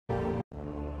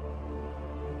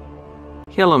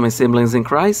Hello my siblings in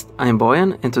Christ, I'm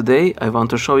Bojan, and today I want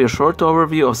to show you a short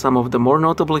overview of some of the more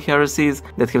notable heresies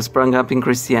that have sprung up in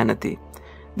Christianity.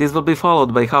 This will be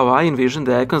followed by how I envision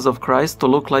the icons of Christ to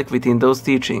look like within those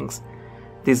teachings.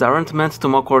 These aren't meant to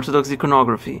mock Orthodox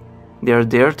iconography, they are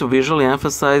there to visually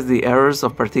emphasize the errors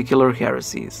of particular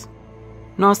heresies.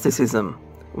 Gnosticism.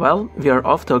 Well, we are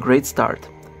off to a great start.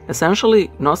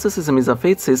 Essentially, Gnosticism is a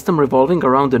faith system revolving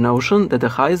around the notion that the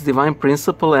highest divine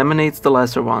principle emanates the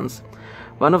lesser ones.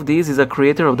 One of these is a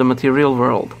creator of the material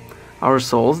world. Our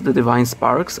souls, the divine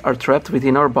sparks, are trapped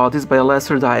within our bodies by a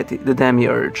lesser deity, the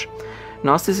demiurge.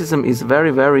 Gnosticism is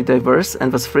very diverse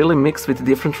and was freely mixed with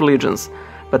different religions,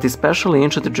 but especially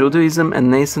ancient Judaism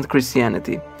and nascent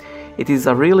Christianity. It is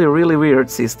a really weird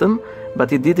system,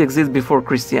 but it did exist before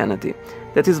Christianity.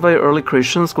 That is why early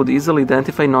Christians could easily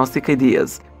identify Gnostic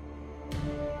ideas.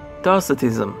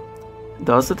 Docetism.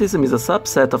 Docetism is a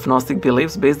subset of Gnostic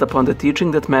beliefs based upon the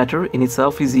teaching that matter in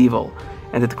itself is evil,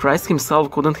 and that Christ himself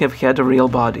couldn't have had a real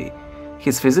body.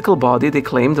 His physical body, they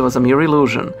claimed, was a mere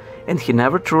illusion, and he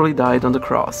never truly died on the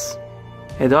cross.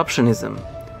 Adoptionism.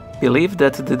 Belief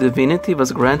that the divinity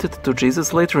was granted to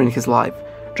Jesus later in his life,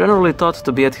 generally thought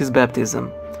to be at his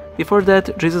baptism. Before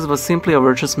that, Jesus was simply a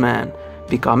virtuous man,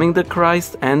 becoming the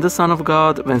Christ and the Son of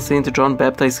God when Saint John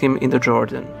baptized him in the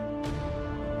Jordan.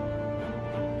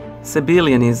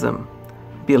 Sabellianism.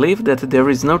 Belief that there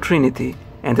is no Trinity,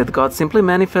 and that God simply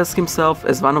manifests himself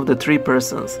as one of the three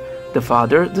persons, the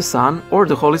Father, the Son, or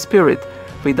the Holy Spirit,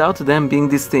 without them being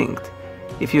distinct.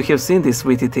 If you have seen this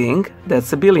witty thing,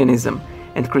 that's Sabellianism,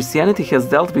 and Christianity has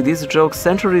dealt with this joke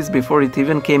centuries before it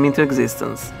even came into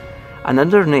existence.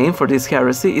 Another name for this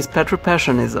heresy is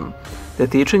Petropassionism, the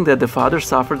teaching that the Father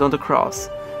suffered on the cross.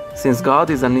 Since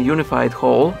God is an unified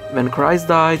whole, when Christ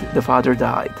died, the Father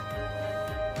died.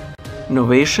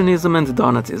 Novatianism and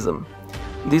Donatism.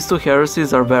 These two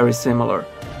heresies are very similar,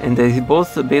 and they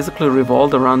both basically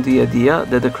revolved around the idea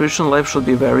that the Christian life should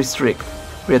be very strict.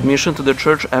 Readmission to the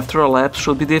church after a lapse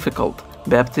should be difficult,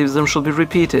 baptism should be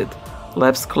repeated,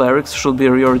 lapsed clerics should be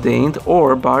reordained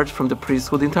or barred from the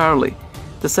priesthood entirely,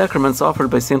 the sacraments offered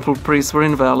by sinful priests were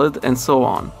invalid, and so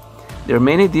on. Their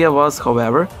main idea was,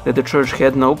 however, that the church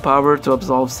had no power to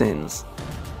absolve sins.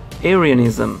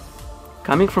 Arianism.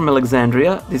 Coming from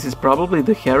Alexandria, this is probably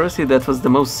the heresy that was the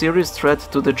most serious threat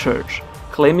to the church,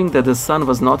 claiming that the Son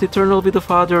was not eternal with the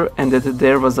Father and that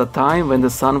there was a time when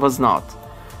the Son was not.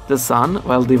 The Son,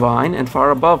 while divine and far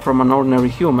above from an ordinary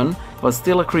human, was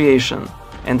still a creation,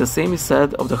 and the same is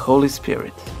said of the Holy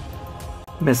Spirit.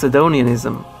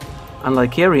 Macedonianism.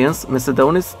 Unlike Arians,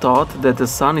 Macedonists taught that the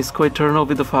Son is co-eternal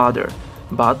with the Father,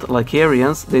 but, like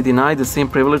Arians, they denied the same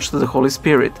privilege to the Holy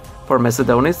Spirit. For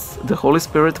Macedonists, the Holy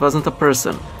Spirit wasn't a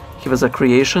person, he was a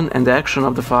creation and action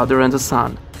of the Father and the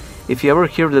Son. If you ever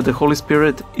hear that the Holy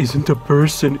Spirit isn't a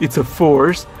person, it's a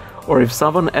force, or if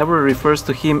someone ever refers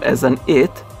to him as an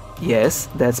it, yes,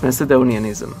 that's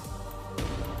Macedonianism.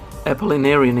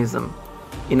 Apollinarianism.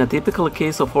 In a typical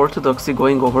case of orthodoxy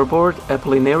going overboard,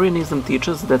 Apollinarianism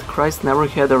teaches that Christ never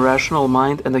had a rational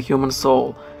mind and a human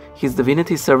soul, his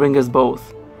divinity serving as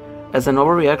both. As an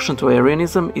overreaction to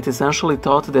Arianism, it essentially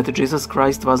taught that Jesus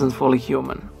Christ wasn't fully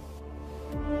human.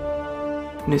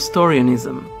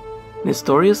 Nestorianism.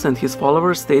 Nestorius and his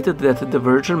followers stated that the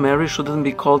Virgin Mary shouldn't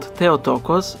be called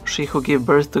Theotokos, she who gave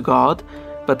birth to God,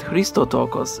 but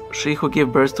Christotokos, she who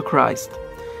gave birth to Christ.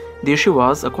 The issue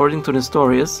was, according to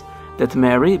Nestorius, that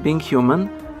Mary, being human,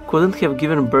 couldn't have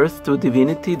given birth to a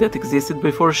divinity that existed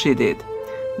before she did.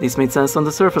 This made sense on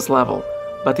the surface level,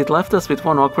 but it left us with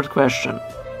one awkward question.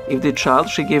 If the child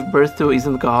she gave birth to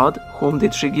isn't God, whom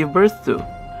did she give birth to?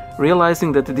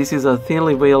 Realizing that this is a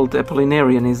thinly veiled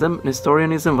Apollinarianism,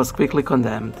 Nestorianism was quickly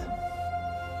condemned.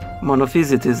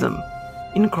 Monophysitism.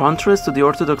 In contrast to the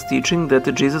Orthodox teaching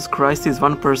that Jesus Christ is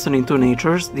one person in two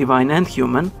natures, divine and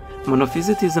human,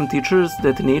 Monophysitism teaches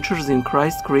that natures in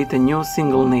Christ create a new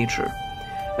single nature.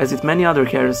 As with many other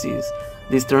heresies,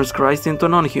 this turns Christ into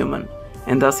non-human,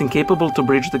 and thus incapable to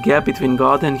bridge the gap between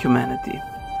God and humanity.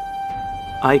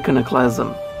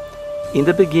 Iconoclasm. In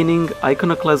the beginning,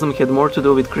 iconoclasm had more to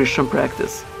do with Christian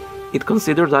practice. It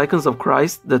considered icons of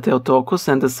Christ, the Theotokos,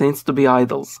 and the saints to be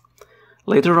idols.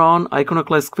 Later on,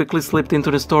 iconoclasts quickly slipped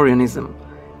into Nestorianism,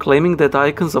 claiming that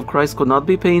icons of Christ could not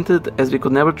be painted as we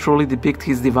could never truly depict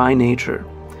his divine nature.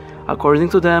 According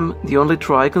to them, the only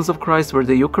true icons of Christ were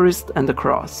the Eucharist and the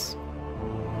cross.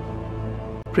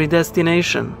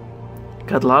 Predestination.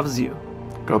 God loves you.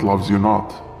 God loves you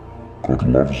not. God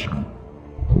loves you.